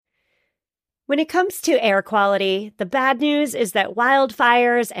When it comes to air quality, the bad news is that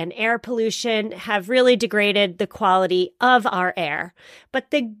wildfires and air pollution have really degraded the quality of our air.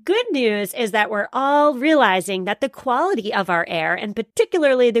 But the good news is that we're all realizing that the quality of our air, and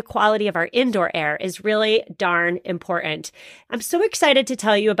particularly the quality of our indoor air, is really darn important. I'm so excited to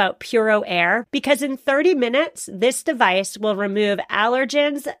tell you about Puro Air because in 30 minutes, this device will remove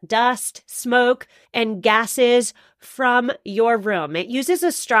allergens, dust, smoke, and gases from your room. It uses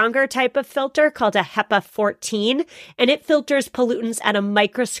a stronger type of filter called a HEPA 14, and it filters pollutants at a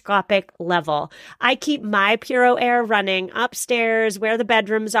microscopic level. I keep my Puro Air running upstairs where the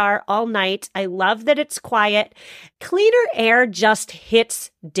bedrooms are all night. I love that it's quiet. Cleaner air just hits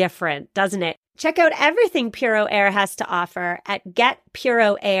different, doesn't it? Check out everything Puro Air has to offer at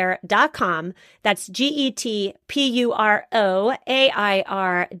getpuroair.com. That's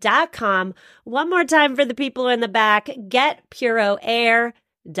GETPUROAIR.com. One more time for the people in the back,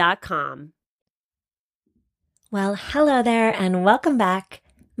 getpuroair.com. Well, hello there and welcome back.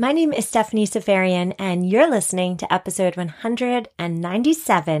 My name is Stephanie Safarian and you're listening to episode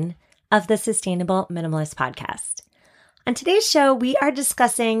 197 of the Sustainable Minimalist Podcast. On today's show, we are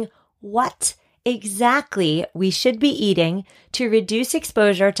discussing what exactly we should be eating to reduce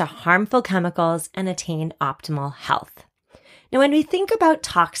exposure to harmful chemicals and attain optimal health. Now, when we think about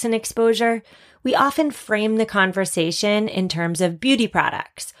toxin exposure, we often frame the conversation in terms of beauty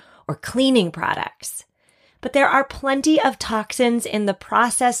products or cleaning products. But there are plenty of toxins in the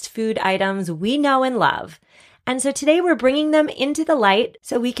processed food items we know and love. And so today we're bringing them into the light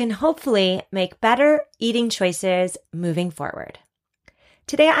so we can hopefully make better eating choices moving forward.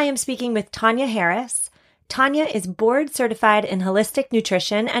 Today, I am speaking with Tanya Harris. Tanya is board certified in holistic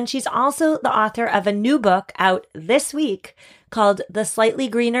nutrition, and she's also the author of a new book out this week called The Slightly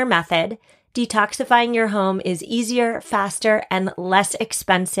Greener Method. Detoxifying your home is easier, faster, and less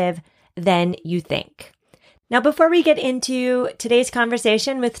expensive than you think. Now, before we get into today's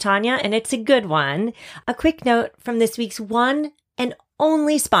conversation with Tanya, and it's a good one, a quick note from this week's one and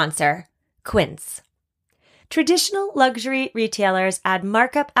only sponsor, Quince. Traditional luxury retailers add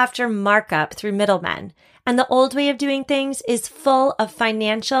markup after markup through middlemen, and the old way of doing things is full of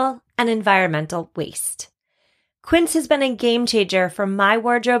financial and environmental waste. Quince has been a game changer for my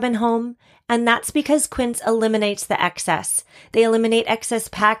wardrobe and home, and that's because Quince eliminates the excess. They eliminate excess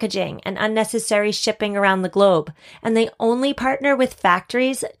packaging and unnecessary shipping around the globe, and they only partner with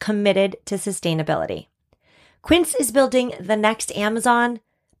factories committed to sustainability. Quince is building the next Amazon,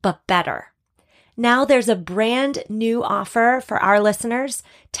 but better. Now there's a brand new offer for our listeners,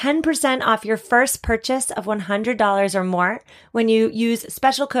 10% off your first purchase of $100 or more when you use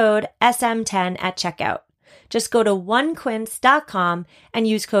special code SM10 at checkout. Just go to onequince.com and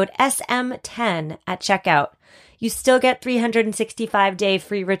use code SM10 at checkout. You still get 365-day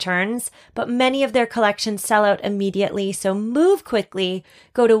free returns, but many of their collections sell out immediately, so move quickly.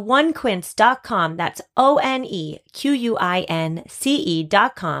 Go to onequince.com, that's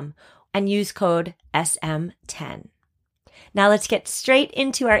ONEQUINCE.com, and use code SM10. Now let's get straight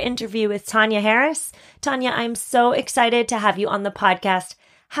into our interview with Tanya Harris. Tanya, I'm so excited to have you on the podcast.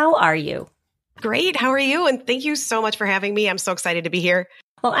 How are you? Great. How are you? And thank you so much for having me. I'm so excited to be here.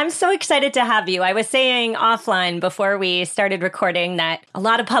 Well, I'm so excited to have you. I was saying offline before we started recording that a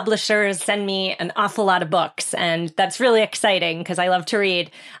lot of publishers send me an awful lot of books, and that's really exciting because I love to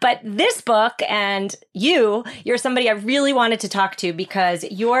read. But this book and you're somebody I really wanted to talk to because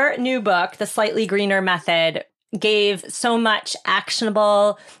your new book, The Slightly Greener Method, gave so much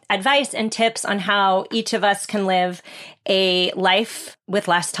actionable advice and tips on how each of us can live a life with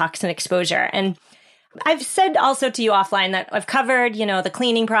less toxin exposure. And I've said also to you offline that I've covered, the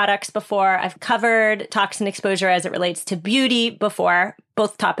cleaning products before. I've covered toxin exposure as it relates to beauty before,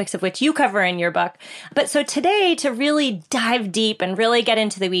 both topics of which you cover in your book. But so today, to really dive deep and really get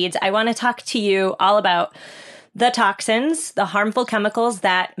into the weeds, I want to talk to you all about the toxins, the harmful chemicals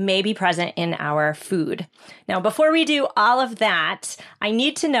that may be present in our food. Now, before we do all of that, I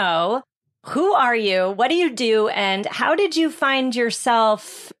need to know, who are you? What do you do? And how did you find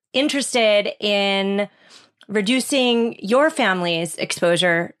yourself interested in reducing your family's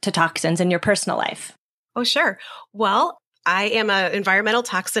exposure to toxins in your personal life? Oh, sure. Well, I am an environmental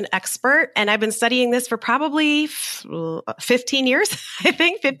toxin expert, and I've been studying this for probably 15 years, I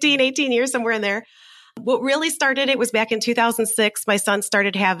think, 15, 18 years, somewhere in there. What really started it was back in 2006. My son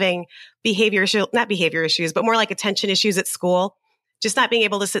started having not behavior issues, but more like attention issues at school, just not being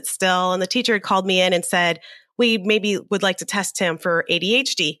able to sit still. And the teacher had called me in and said, we maybe would like to test him for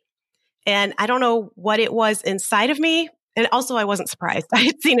ADHD. And I don't know what it was inside of me, And also, I wasn't surprised. I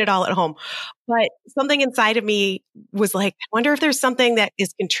had seen it all at home. But something inside of me was like, I wonder if there's something that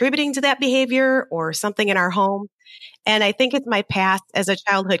is contributing to that behavior or something in our home. And I think it's my past as a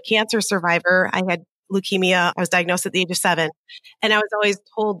childhood cancer survivor. I had leukemia. I was diagnosed at the age of 7. And I was always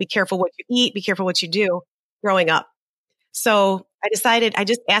told, be careful what you eat, be careful what you do growing up. So I decided I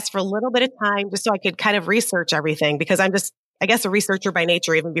just asked for a little bit of time just so I could kind of research everything because I'm just, I guess, a researcher by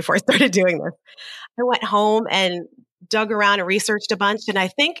nature, even before I started doing this. I went home and dug around and researched a bunch. And I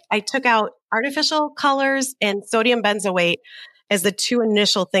think I took out artificial colors and sodium benzoate as the 2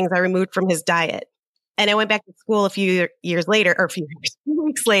 initial things I removed from his diet. And I went back to school a few years later, or a few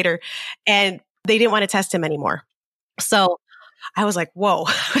weeks later, and they didn't want to test him anymore. So I was like, whoa,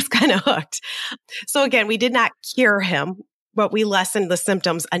 I was kind of hooked. So again, we did not cure him, but we lessened the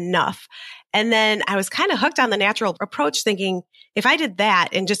symptoms enough. And then I was kind of hooked on the natural approach, thinking, if I did that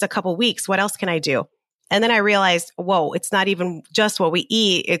in just a couple weeks, what else can I do? And then I realized, whoa, it's not even just what we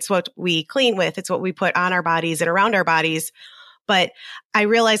eat. It's what we clean with. It's what we put on our bodies and around our bodies. But I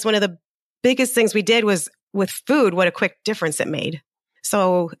realized one of the biggest things we did was with food, what a quick difference it made.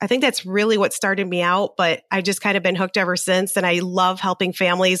 So I think that's really what started me out, but I've just kind of been hooked ever since. And I love helping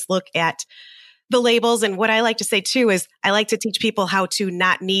families look at the labels. And what I like to say too is I like to teach people how to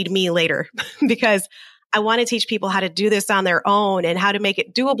not need me later because I want to teach people how to do this on their own and how to make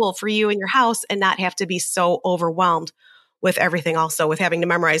it doable for you in your house and not have to be so overwhelmed with everything also, with having to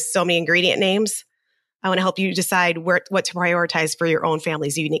memorize so many ingredient names. I want to help you decide what to prioritize for your own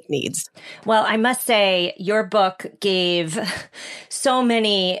family's unique needs. Well, I must say your book gave so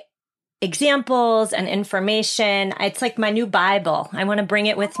many examples and information. It's like my new Bible. I want to bring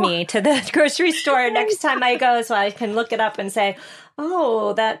it with me to the grocery store next time I go so I can look it up and say,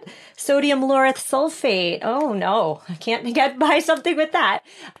 oh, that sodium lauryl sulfate. Oh, no, I can't buy something with that.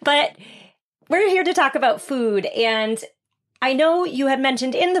 But we're here to talk about food. And I know you had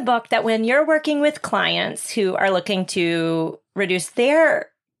mentioned in the book that when you're working with clients who are looking to reduce their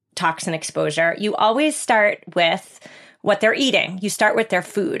toxin exposure, you always start with what they're eating. You start with their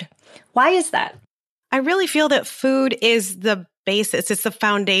food. Why is that? I really feel that food is the basis. It's the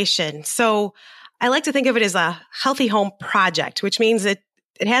foundation. So I like to think of it as a healthy home project, which means it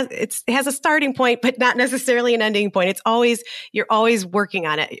has a starting point, but not necessarily an ending point. You're always working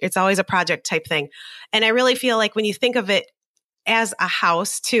on it. It's always a project type thing. And I really feel like when you think of it as a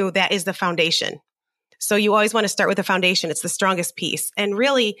house too, that is the foundation. So you always want to start with the foundation. It's the strongest piece. And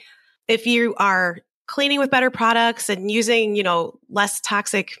really, if you are cleaning with better products and using, less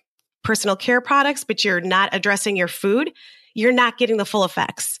toxic personal care products, but you're not addressing your food, you're not getting the full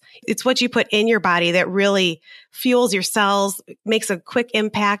effects. It's what you put in your body that really fuels your cells, makes a quick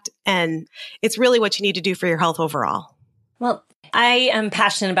impact, and it's really what you need to do for your health overall. Well, I am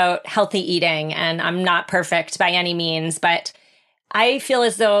passionate about healthy eating, and I'm not perfect by any means, but I feel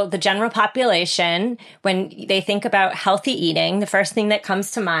as though the general population, when they think about healthy eating, the first thing that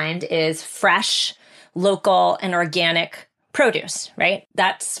comes to mind is fresh, local, and organic produce, right?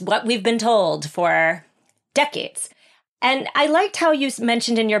 That's what we've been told for decades. And I liked how you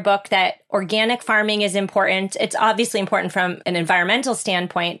mentioned in your book that organic farming is important. It's obviously important from an environmental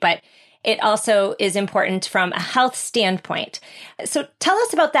standpoint, but it also is important from a health standpoint. So tell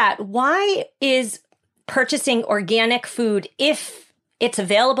us about that. Why is purchasing organic food, if it's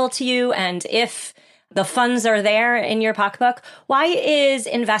available to you and if the funds are there in your pocketbook, why is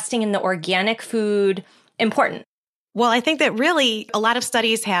investing in the organic food important? Well, I think that really a lot of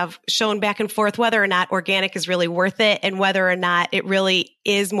studies have shown back and forth whether or not organic is really worth it and whether or not it really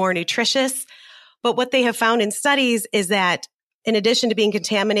is more nutritious. But what they have found in studies is that in addition to being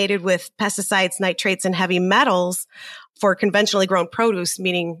contaminated with pesticides, nitrates, and heavy metals for conventionally grown produce,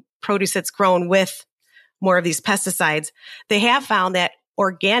 meaning produce that's grown with more of these pesticides, they have found that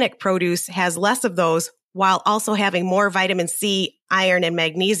organic produce has less of those while also having more vitamin C, iron, and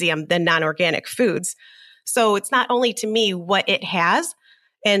magnesium than non-organic foods. So it's not only to me what it has,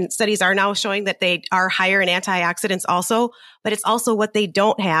 and studies are now showing that they are higher in antioxidants also, but it's also what they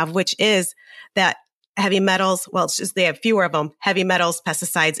don't have, which is that heavy metals, well, it's just they have fewer of them, heavy metals,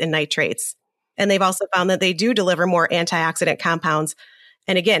 pesticides, and nitrates. And they've also found that they do deliver more antioxidant compounds.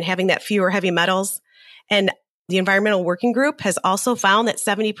 And again, having that fewer heavy metals. And the Environmental Working Group has also found that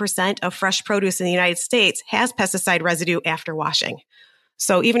 70% of fresh produce in the United States has pesticide residue after washing.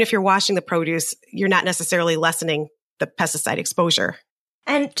 So even if you're washing the produce, you're not necessarily lessening the pesticide exposure.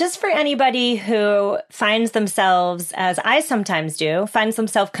 And just for anybody who finds themselves, as I sometimes do, finds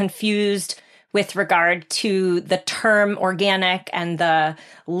themselves confused with regard to the term organic and the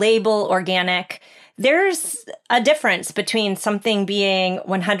label organic. There's a difference between something being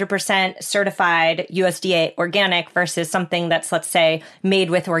 100% certified USDA organic versus something that's, let's say, made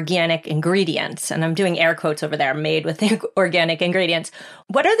with organic ingredients. And I'm doing air quotes over there, made with organic ingredients.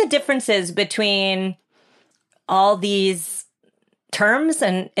 What are the differences between all these terms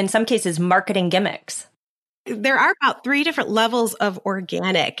and, in some cases, marketing gimmicks? There are about 3 different levels of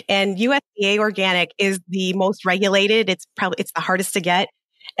organic, and USDA organic is the most regulated. It's the hardest to get.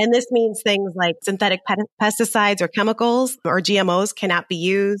 And this means things like synthetic pesticides or chemicals or GMOs cannot be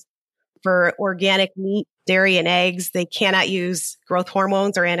used. For organic meat, dairy, and eggs, they cannot use growth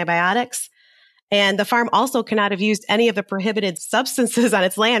hormones or antibiotics. And the farm also cannot have used any of the prohibited substances on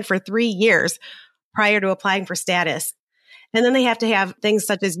its land for 3 years prior to applying for status. And then they have to have things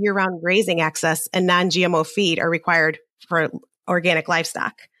such as year-round grazing access and non-GMO feed are required for organic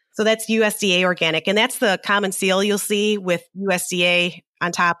livestock. So that's USDA organic. And that's the common seal you'll see with USDA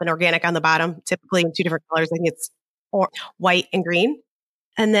on top and organic on the bottom, typically in 2 different colors. I think it's white and green.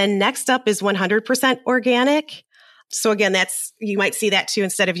 And then next up is 100% organic. So again, you might see that too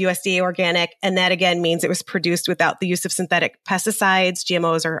instead of USDA organic. And that again means it was produced without the use of synthetic pesticides,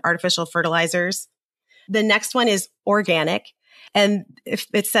 GMOs, or artificial fertilizers. The next one is organic. And if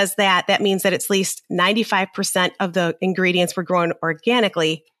it says that, that means that at least 95% of the ingredients were grown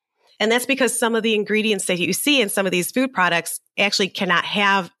organically. And that's because some of the ingredients that you see in some of these food products actually cannot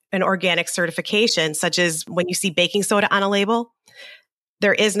have an organic certification, such as when you see baking soda on a label,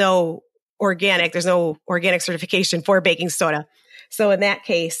 there's no organic certification for baking soda. So in that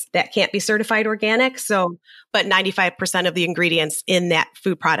case, that can't be certified organic. But 95% of the ingredients in that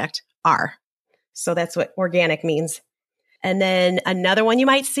food product are. So that's what organic means. And then another one you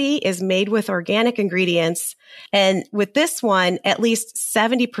might see is made with organic ingredients. And with this one, at least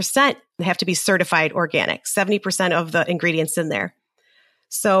 70% have to be certified organic, 70% of the ingredients in there.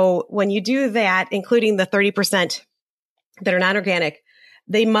 So when you do that, including the 30% that are non-organic,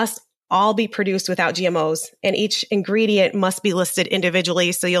 they must all be produced without GMOs. And each ingredient must be listed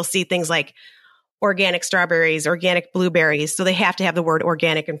individually. So you'll see things like organic strawberries, organic blueberries. So they have to have the word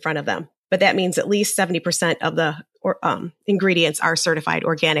organic in front of them. But that means at least 70% of the ingredients are certified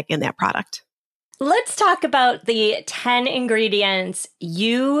organic in that product. Let's talk about the 10 ingredients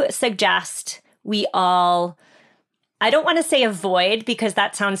you suggest we all, I don't want to say avoid because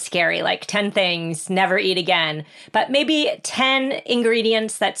that sounds scary, like 10 things, never eat again, but maybe 10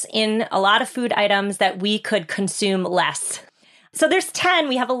 ingredients that's in a lot of food items that we could consume less. So there's 10,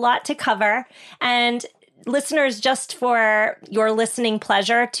 we have a lot to cover. And listeners, just for your listening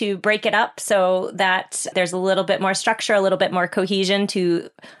pleasure, to break it up so that there's a little bit more structure, a little bit more cohesion to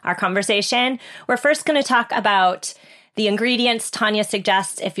our conversation. We're first going to talk about the ingredients Tanya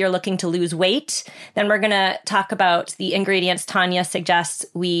suggests if you're looking to lose weight. Then we're going to talk about the ingredients Tanya suggests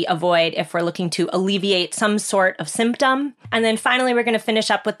we avoid if we're looking to alleviate some sort of symptom. And then finally, we're going to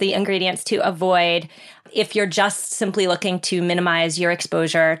finish up with the ingredients to avoid if you're just simply looking to minimize your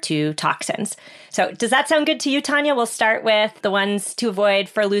exposure to toxins. So does that sound good to you, Tanya? We'll start with the ones to avoid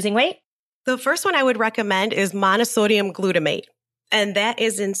for losing weight. The first one I would recommend is monosodium glutamate. And that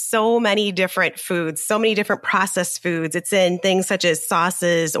is in so many different foods, so many different processed foods. It's in things such as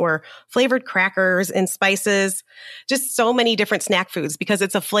sauces or flavored crackers and spices, just so many different snack foods because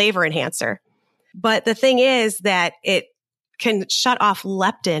it's a flavor enhancer. But the thing is that it can shut off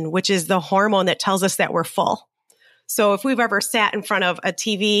leptin, which is the hormone that tells us that we're full. So if we've ever sat in front of a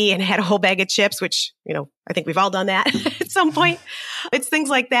TV and had a whole bag of chips, which, I think we've all done that at some point, it's things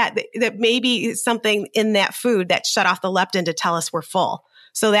like that maybe something in that food that shut off the leptin to tell us we're full.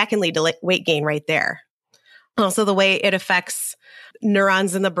 So that can lead to weight gain right there. Also, the way it affects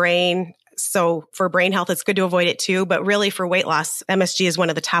neurons in the brain. So for brain health, it's good to avoid it too. But really for weight loss, MSG is one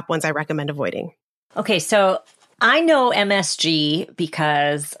of the top ones I recommend avoiding. Okay, so I know MSG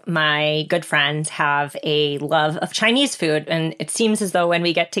because my good friends have a love of Chinese food. And it seems as though when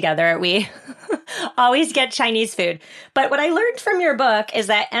we get together, we always get Chinese food. But what I learned from your book is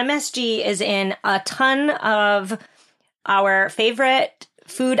that MSG is in a ton of our favorite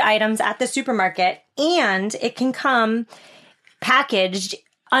food items at the supermarket, and it can come packaged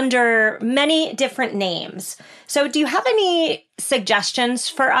under many different names. So do you have any suggestions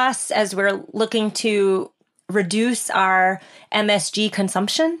for us as we're looking to reduce our MSG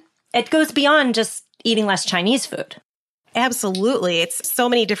consumption? It goes beyond just eating less Chinese food. Absolutely. It's so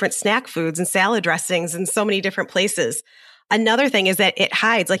many different snack foods and salad dressings in so many different places. Another thing is that it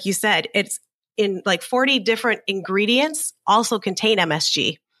hides, like you said, it's in like 40 different ingredients also contain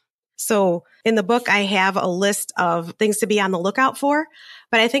MSG. So in the book, I have a list of things to be on the lookout for.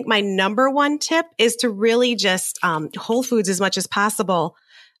 But I think my number one tip is to really just whole foods as much as possible.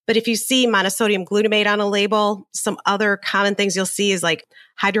 But if you see monosodium glutamate on a label, some other common things you'll see is like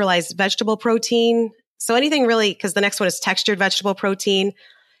hydrolyzed vegetable protein. So anything really, because the next one is textured vegetable protein,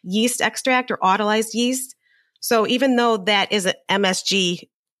 yeast extract or autolyzed yeast. So even though that is an MSG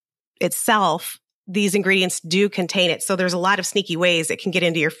itself, these ingredients do contain it. So there's a lot of sneaky ways it can get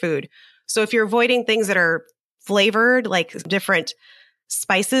into your food. So if you're avoiding things that are flavored, like different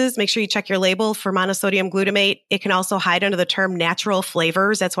spices, make sure you check your label for monosodium glutamate. It can also hide under the term natural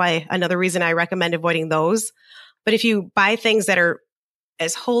flavors. That's why another reason I recommend avoiding those. But if you buy things that are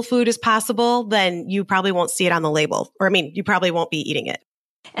as whole food as possible, then you probably won't see it on the label. Or you probably won't be eating it.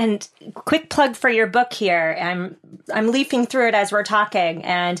 And quick plug for your book here. I'm leafing through it as we're talking,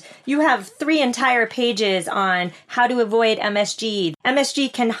 and you have 3 entire pages on how to avoid MSG.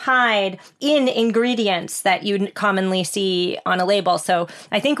 MSG can hide in ingredients that you commonly see on a label. So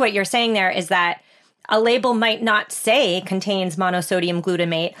I think what you're saying there is that a label might not say contains monosodium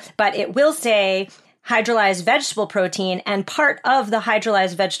glutamate, but it will say hydrolyzed vegetable protein, and part of the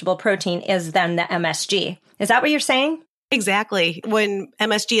hydrolyzed vegetable protein is then the MSG. Is that what you're saying? Exactly. When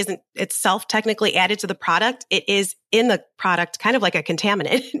MSG isn't itself technically added to the product, it is in the product kind of like a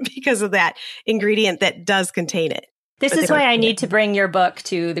contaminant because of that ingredient that does contain it. This is why I need to bring your book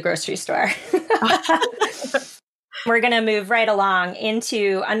to the grocery store. We're going to move right along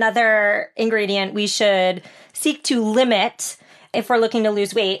into another ingredient we should seek to limit if we're looking to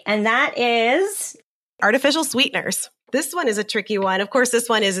lose weight, and that is artificial sweeteners. This one is a tricky one. Of course, this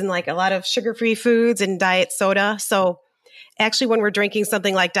one is in like a lot of sugar-free foods and diet soda. So actually, when we're drinking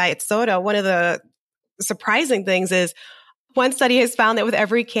something like diet soda, one of the surprising things is one study has found that with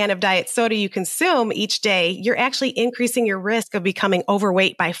every can of diet soda you consume each day, you're actually increasing your risk of becoming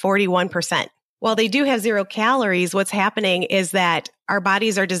overweight by 41%. While they do have 0 calories, what's happening is that our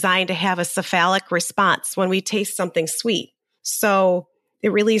bodies are designed to have a cephalic response when we taste something sweet. So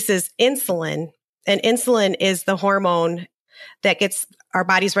it releases insulin, and insulin is the hormone that gets our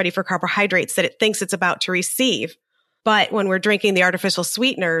bodies ready for carbohydrates that it thinks it's about to receive. But when we're drinking the artificial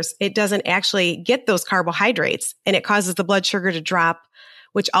sweeteners, it doesn't actually get those carbohydrates, and it causes the blood sugar to drop,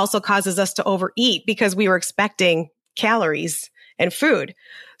 which also causes us to overeat because we were expecting calories and food.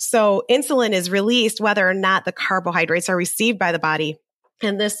 So insulin is released whether or not the carbohydrates are received by the body.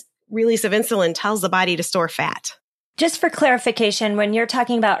 And this release of insulin tells the body to store fat. Just for clarification, when you're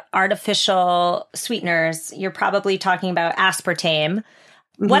talking about artificial sweeteners, you're probably talking about aspartame.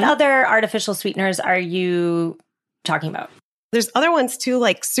 Mm-hmm. What other artificial sweeteners are you talking about? There's other ones too,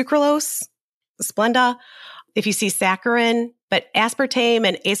 like sucralose, Splenda, if you see saccharin, but aspartame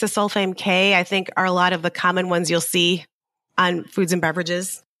and acesulfame K, I think are a lot of the common ones you'll see on foods and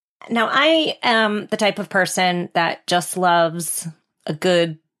beverages. Now, I am the type of person that just loves a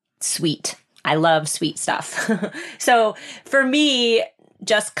good sweet. I love sweet stuff. So for me,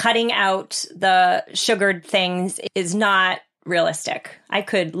 just cutting out the sugared things is not realistic. I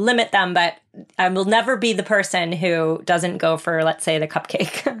could limit them, but I will never be the person who doesn't go for, let's say, the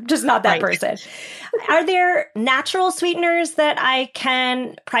cupcake. I'm just not that person. Are there natural sweeteners that I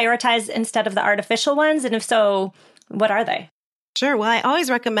can prioritize instead of the artificial ones? And if so, what are they? Sure. Well, I always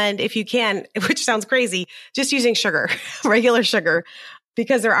recommend, if you can, which sounds crazy, just using sugar, regular sugar,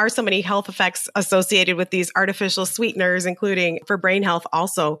 because there are so many health effects associated with these artificial sweeteners, including for brain health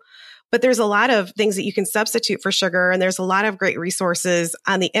also. But there's a lot of things that you can substitute for sugar, and there's a lot of great resources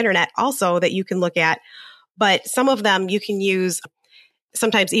on the internet also that you can look at. But some of them you can use,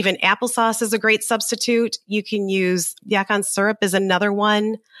 sometimes even applesauce is a great substitute. You can use yacon syrup is another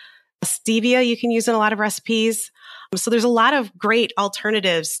one. Stevia you can use in a lot of recipes. So there's a lot of great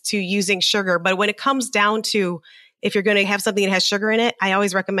alternatives to using sugar. But when it comes down to if you're going to have something that has sugar in it, I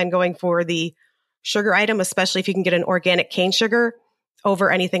always recommend going for the sugar item, especially if you can get an organic cane sugar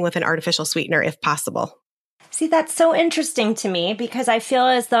over anything with an artificial sweetener if possible. See, that's so interesting to me because I feel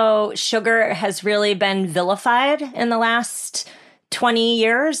as though sugar has really been vilified in the last 20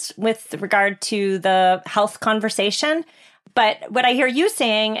 years with regard to the health conversation. But what I hear you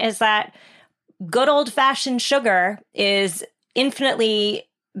saying is that good old-fashioned sugar is infinitely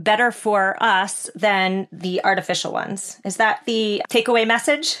better for us than the artificial ones. Is that the takeaway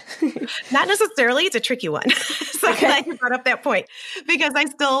message? Not necessarily. It's a tricky one. So I'm glad you brought up that point because I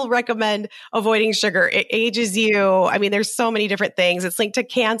still recommend avoiding sugar. It ages you. I mean, there's so many different things. It's linked to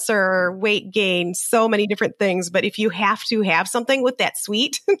cancer, weight gain, so many different things. But if you have to have something with that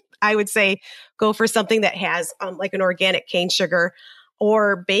sweet, I would say go for something that has like an organic cane sugar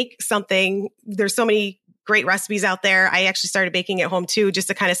or bake something. There's so many great recipes out there. I actually started baking at home too, just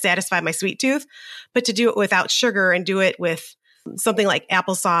to kind of satisfy my sweet tooth, but to do it without sugar and do it with something like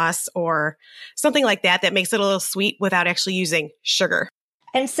applesauce or something like that that makes it a little sweet without actually using sugar.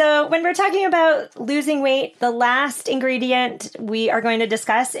 And so when we're talking about losing weight, the last ingredient we are going to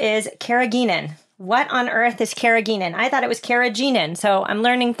discuss is carrageenan. What on earth is carrageenan? I thought it was carrageenan. So I'm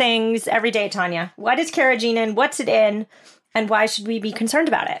learning things every day, Tanya. What is carrageenan? What's it in? And why should we be concerned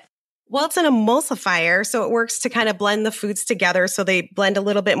about it? Well, it's an emulsifier, so it works to kind of blend the foods together so they blend a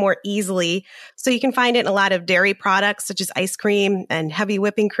little bit more easily. So you can find it in a lot of dairy products such as ice cream and heavy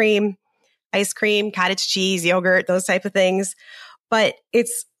whipping cream, ice cream, cottage cheese, yogurt, those type of things. But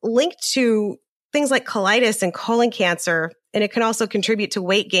it's linked to things like colitis and colon cancer, and it can also contribute to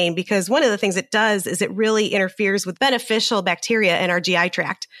weight gain because one of the things it does is it really interferes with beneficial bacteria in our GI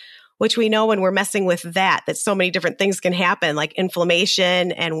tract, which we know when we're messing with that so many different things can happen, like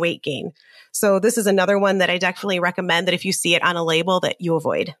inflammation and weight gain. So this is another one that I definitely recommend that if you see it on a label that you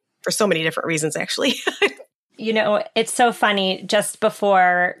avoid for so many different reasons, actually. You know, it's so funny. Just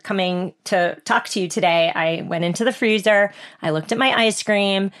before coming to talk to you today, I went into the freezer, I looked at my ice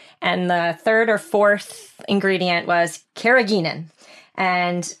cream, and the third or fourth ingredient was carrageenan.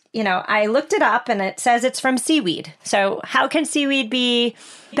 And, you know, I looked it up and it says it's from seaweed. So how can seaweed be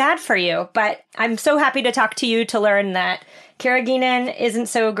bad for you? But I'm so happy to talk to you to learn that carrageenan isn't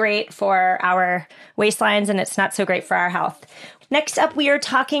so great for our waistlines and it's not so great for our health. Next up, we are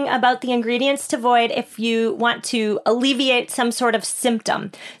talking about the ingredients to avoid if you want to alleviate some sort of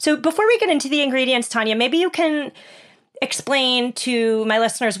symptom. So before we get into the ingredients, Tanya, maybe you can explain to my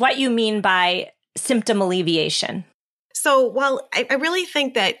listeners what you mean by symptom alleviation. So, well, I really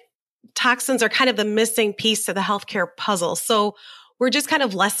think that toxins are kind of the missing piece to the healthcare puzzle. So we're just kind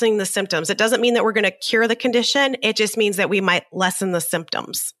of lessening the symptoms. It doesn't mean that we're going to cure the condition. It just means that we might lessen the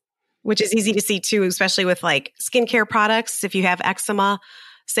symptoms, which is easy to see too, especially with like skincare products. If you have eczema,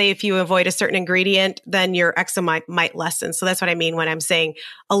 say if you avoid a certain ingredient, then your eczema might lessen. So that's what I mean when I'm saying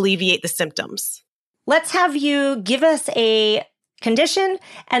alleviate the symptoms. Let's have you give us a condition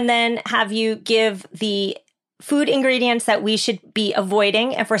and then have you give the food ingredients that we should be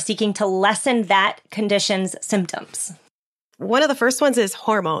avoiding if we're seeking to lessen that condition's symptoms. One of the first ones is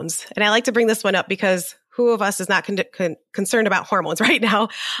hormones. And I like to bring this one up because who of us is not concerned about hormones right now?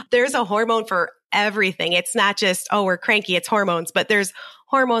 There's a hormone for everything. It's not just, oh, we're cranky, it's hormones, but there's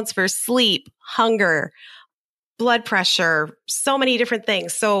hormones for sleep, hunger, blood pressure, so many different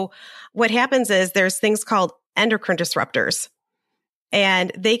things. So what happens is there's things called endocrine disruptors,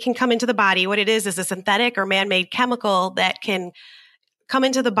 and they can come into the body. What it is a synthetic or man-made chemical that can come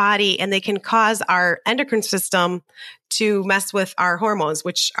into the body and they can cause our endocrine system to mess with our hormones,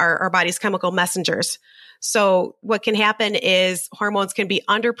 which are our body's chemical messengers. So what can happen is hormones can be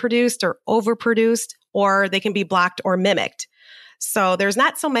underproduced or overproduced, or they can be blocked or mimicked. So there's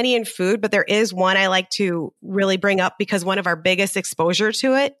not so many in food, but there is one I like to really bring up because one of our biggest exposures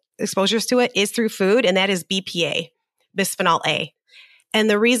to it is through food, and that is BPA, bisphenol A. And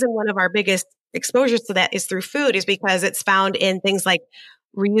the reason one of our biggest exposures to that is through food is because it's found in things like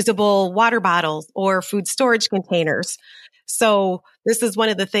reusable water bottles or food storage containers. So this is one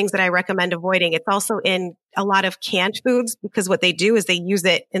of the things that I recommend avoiding. It's also in a lot of canned foods because what they do is they use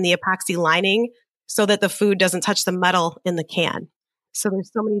it in the epoxy lining so that the food doesn't touch the metal in the can. So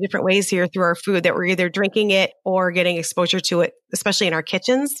there's so many different ways here through our food that we're either drinking it or getting exposure to it, especially in our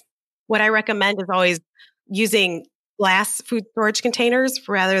kitchens. What I recommend is always using glass food storage containers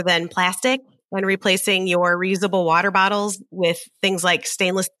rather than plastic, and replacing your reusable water bottles with things like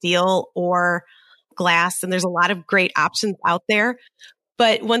stainless steel or glass. And there's a lot of great options out there.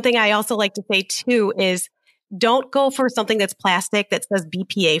 But one thing I also like to say too is don't go for something that's plastic that says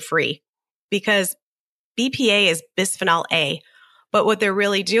BPA free, because BPA is bisphenol A. But what they're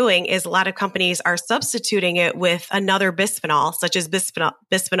really doing is a lot of companies are substituting it with another bisphenol, such as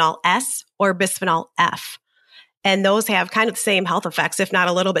bisphenol S or bisphenol F. And those have kind of the same health effects, if not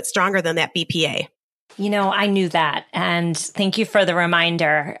a little bit stronger than that BPA. You know, I knew that. And thank you for the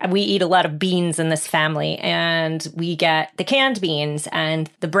reminder. We eat a lot of beans in this family, and we get the canned beans. And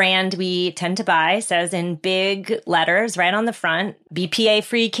the brand we tend to buy says in big letters right on the front,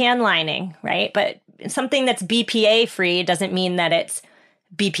 BPA-free can lining, right? But something that's BPA-free doesn't mean that it's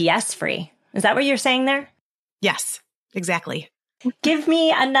BPS-free. Is that what you're saying there? Yes, exactly. Give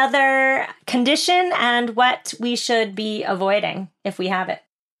me another condition and what we should be avoiding if we have it.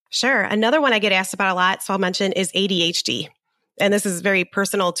 Sure. Another one I get asked about a lot, so I'll mention, is ADHD. And this is very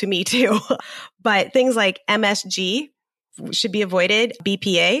personal to me too. But things like MSG should be avoided,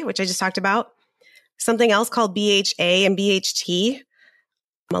 BPA, which I just talked about, something else called BHA and BHT.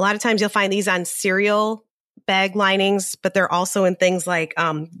 A lot of times you'll find these on cereal bag linings, but they're also in things like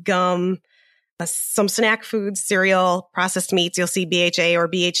gum, some snack foods, cereal, processed meats. You'll see BHA or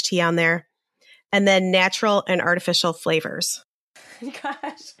BHT on there. And then natural and artificial flavors.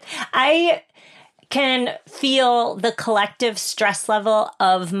 Gosh, I can feel the collective stress level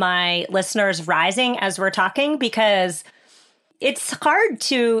of my listeners rising as we're talking, because it's hard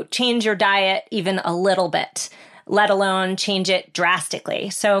to change your diet even a little bit, let alone change it drastically.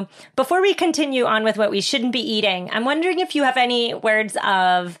 So before we continue on with what we shouldn't be eating, I'm wondering if you have any words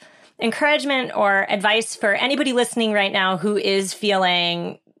of encouragement or advice for anybody listening right now who is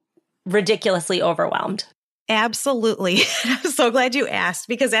feeling ridiculously overwhelmed. Absolutely. I'm so glad you asked,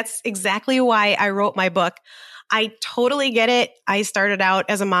 because that's exactly why I wrote my book. I totally get it. I started out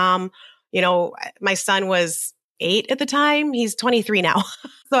as a mom. My son was 8 at the time. He's 23 now.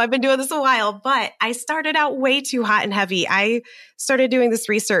 So I've been doing this a while, but I started out way too hot and heavy. I started doing this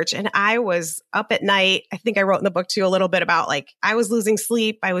research and I was up at night. I think I wrote in the book too a little bit about I was losing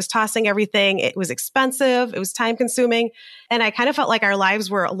sleep. I was tossing everything. It was expensive. It was time consuming. And I kind of felt like our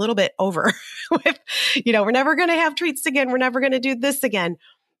lives were a little bit over with, we're never going to have treats again. We're never going to do this again.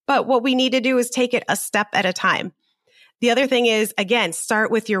 But what we need to do is take it a step at a time. The other thing is, again,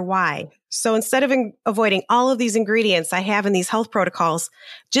 start with your why. So instead of avoiding all of these ingredients I have in these health protocols,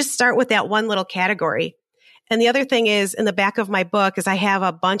 just start with that one little category. And the other thing is, in the back of my book is I have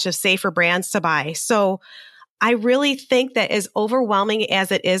a bunch of safer brands to buy. So I really think that as overwhelming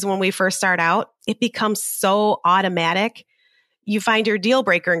as it is when we first start out, it becomes so automatic. You find your deal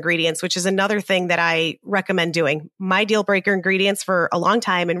breaker ingredients, which is another thing that I recommend doing. My deal breaker ingredients for a long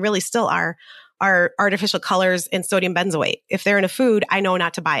time, and really still are artificial colors and sodium benzoate. If they're in a food, I know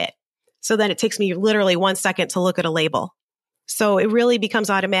not to buy it. So then it takes me literally 1 second to look at a label. So it really becomes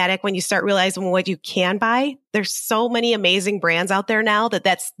automatic when you start realizing what you can buy. There's so many amazing brands out there now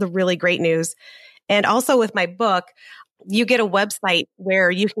that's the really great news. And also with my book, you get a website where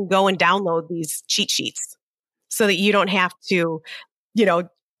you can go and download these cheat sheets so that you don't have to,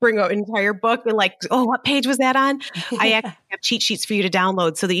 bring an entire book and what page was that on? I actually have cheat sheets for you to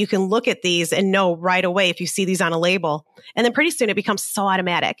download so that you can look at these and know right away if you see these on a label. And then pretty soon it becomes so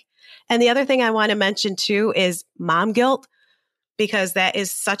automatic. And the other thing I want to mention too is mom guilt, because that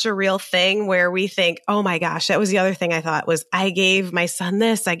is such a real thing where we think, oh my gosh, that was the other thing I thought was I gave my son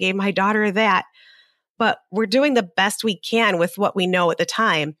this, I gave my daughter that. But we're doing the best we can with what we know at the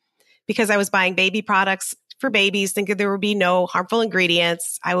time, because I was buying baby products for babies, thinking there would be no harmful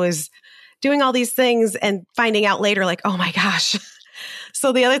ingredients. I was doing all these things and finding out later, oh my gosh.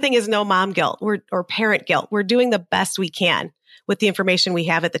 So the other thing is no mom guilt or parent guilt. We're doing the best we can with the information we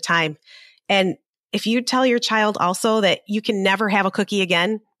have at the time. And if you tell your child also that you can never have a cookie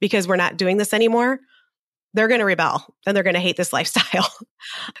again because we're not doing this anymore, they're going to rebel and they're going to hate this lifestyle.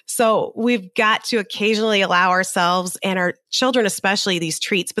 So we've got to occasionally allow ourselves and our children, especially, these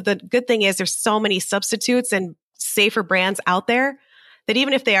treats. But the good thing is there's so many substitutes and safer brands out there that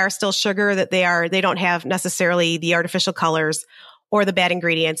even if they are still sugar, that they don't have necessarily the artificial colors or the bad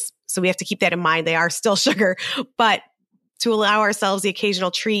ingredients. So we have to keep that in mind. They are still sugar, but to allow ourselves the occasional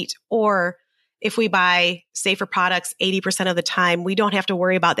treat, or if we buy safer products 80% of the time, we don't have to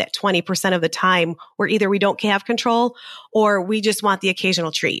worry about that 20% of the time where either we don't have control or we just want the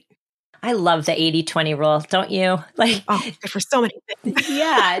occasional treat. I love the 80-20 rule, don't you? For so many things.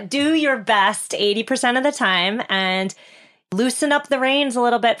 Yeah, do your best 80% of the time and loosen up the reins a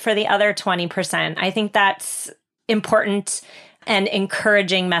little bit for the other 20%. I think that's important and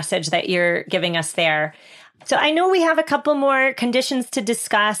encouraging message that you're giving us there. So I know we have a couple more conditions to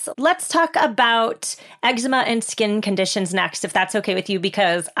discuss. Let's talk about eczema and skin conditions next, if that's okay with you,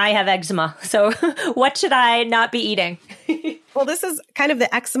 because I have eczema. So what should I not be eating? Well, this is kind of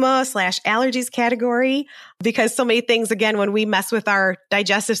the eczema/allergies category, because so many things, again, when we mess with our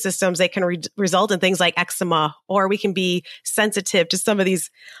digestive systems, they can result in things like eczema, or we can be sensitive to some of these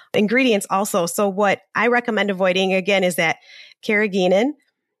ingredients also. So what I recommend avoiding, again, is that carrageenan,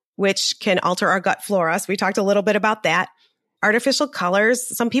 which can alter our gut flora. So we talked a little bit about that. Artificial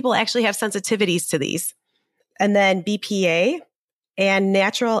colors, some people actually have sensitivities to these. And then BPA and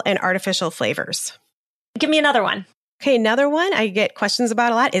natural and artificial flavors. Give me another one. Okay, another one I get questions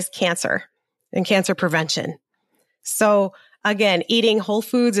about a lot is cancer and cancer prevention. So again, eating whole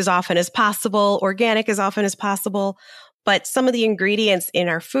foods as often as possible, organic as often as possible. But some of the ingredients in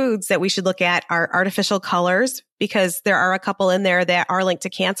our foods that we should look at are artificial colors, because there are a couple in there that are linked to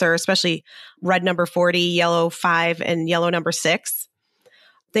cancer, especially red number 40, yellow 5, and yellow number 6.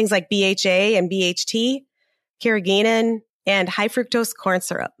 Things like BHA and BHT, carrageenan, and high fructose corn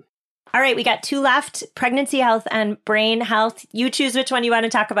syrup. All right, we got 2 left, pregnancy health and brain health. You choose which one you want to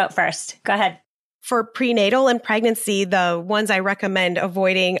talk about first. Go ahead. For prenatal and pregnancy, the ones I recommend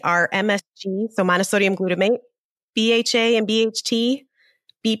avoiding are MSG, so monosodium glutamate, BHA and BHT,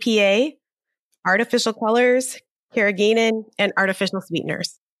 BPA, artificial colors, carrageenan, and artificial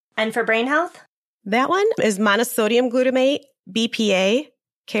sweeteners. And for brain health? That one is monosodium glutamate, BPA,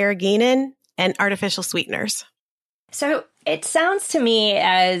 carrageenan, and artificial sweeteners. So it sounds to me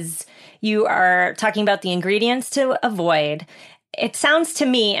as you are talking about the ingredients to avoid. It sounds to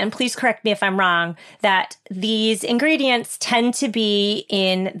me, and please correct me if I'm wrong, that these ingredients tend to be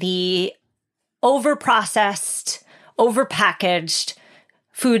in the overprocessed, overpackaged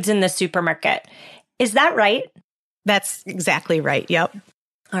foods in the supermarket. Is that right? That's exactly right. Yep.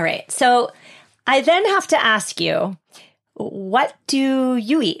 All right. So I then have to ask you, what do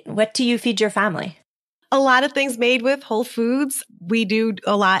you eat? What do you feed your family? A lot of things made with whole foods. We do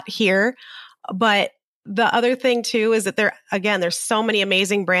a lot here, but the other thing too is that there's so many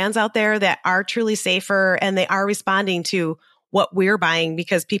amazing brands out there that are truly safer, and they are responding to what we're buying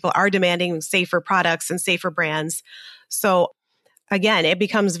because people are demanding safer products and safer brands. So again, it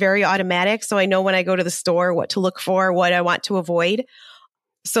becomes very automatic. So I know when I go to the store what to look for, what I want to avoid.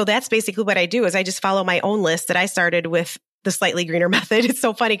 So that's basically what I do is I just follow my own list that I started with the Slightly Greener method. It's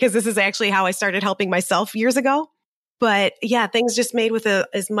so funny because this is actually how I started helping myself years ago. But yeah, things just made with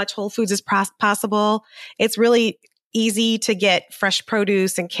as much whole foods as possible. It's really easy to get fresh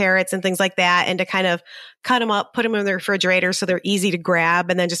produce and carrots and things like that, and to kind of cut them up, put them in the refrigerator so they're easy to grab,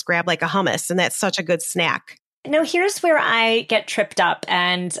 and then just grab like a hummus. And that's such a good snack. Now, here's where I get tripped up,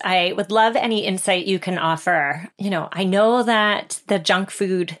 and I would love any insight you can offer. I know that the junk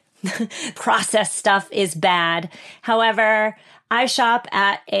food processed stuff is bad. However, I shop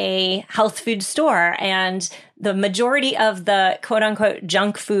at a health food store, and the majority of the quote unquote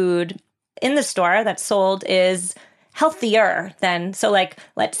junk food in the store that's sold is healthier than, so like,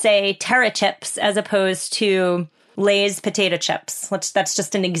 let's say Terra chips as opposed to Lay's potato chips. That's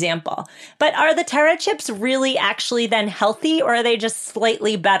just an example. But are the Terra chips really actually then healthy, or are they just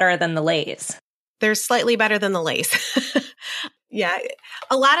slightly better than the Lay's? They're slightly better than the Lay's. Yeah.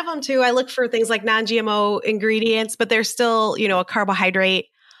 A lot of them too, I look for things like non-GMO ingredients, but they're still, a carbohydrate.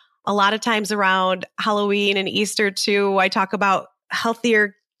 A lot of times around Halloween and Easter too, I talk about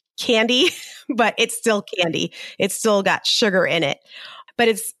healthier candy, but it's still candy. It's still got sugar in it. But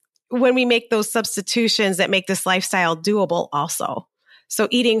it's when we make those substitutions that make this lifestyle doable also. So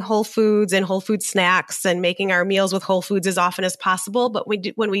eating whole foods and whole food snacks and making our meals with whole foods as often as possible. But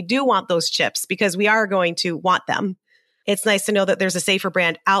when we do want those chips, because we are going to want them, it's nice to know that there's a safer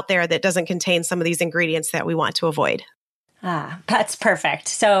brand out there that doesn't contain some of these ingredients that we want to avoid. Ah, that's perfect.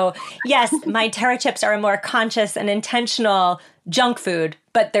 So yes, my Terra chips are a more conscious and intentional junk food,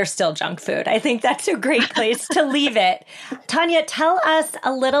 but they're still junk food. I think that's a great place to leave it. Tanya, tell us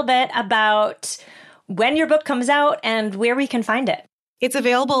a little bit about when your book comes out and where we can find it. It's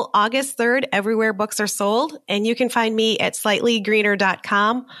available August 3rd, everywhere books are sold. And you can find me at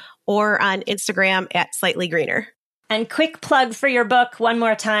slightlygreener.com or on Instagram at slightlygreener. And quick plug for your book one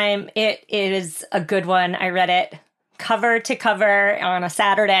more time. It is a good one. I read it cover to cover on a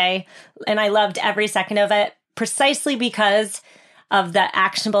Saturday, and I loved every second of it precisely because of the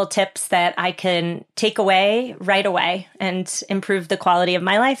actionable tips that I can take away right away and improve the quality of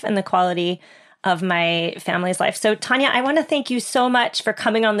my life and the quality of my family's life. So Tanya, I want to thank you so much for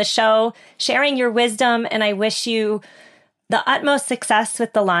coming on the show, sharing your wisdom, and I wish you the utmost success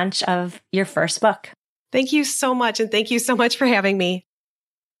with the launch of your first book. Thank you so much. And thank you so much for having me.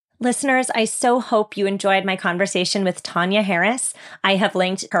 Listeners, I so hope you enjoyed my conversation with Tanya Harris. I have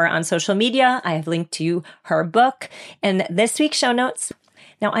linked her on social media. I have linked to her book in this week's show notes.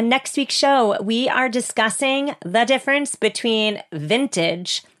 Now, on next week's show, we are discussing the difference between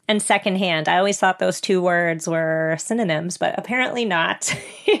vintage and secondhand. I always thought those two words were synonyms, but apparently not.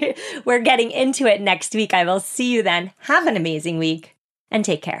 We're getting into it next week. I will see you then. Have an amazing week and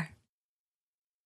take care.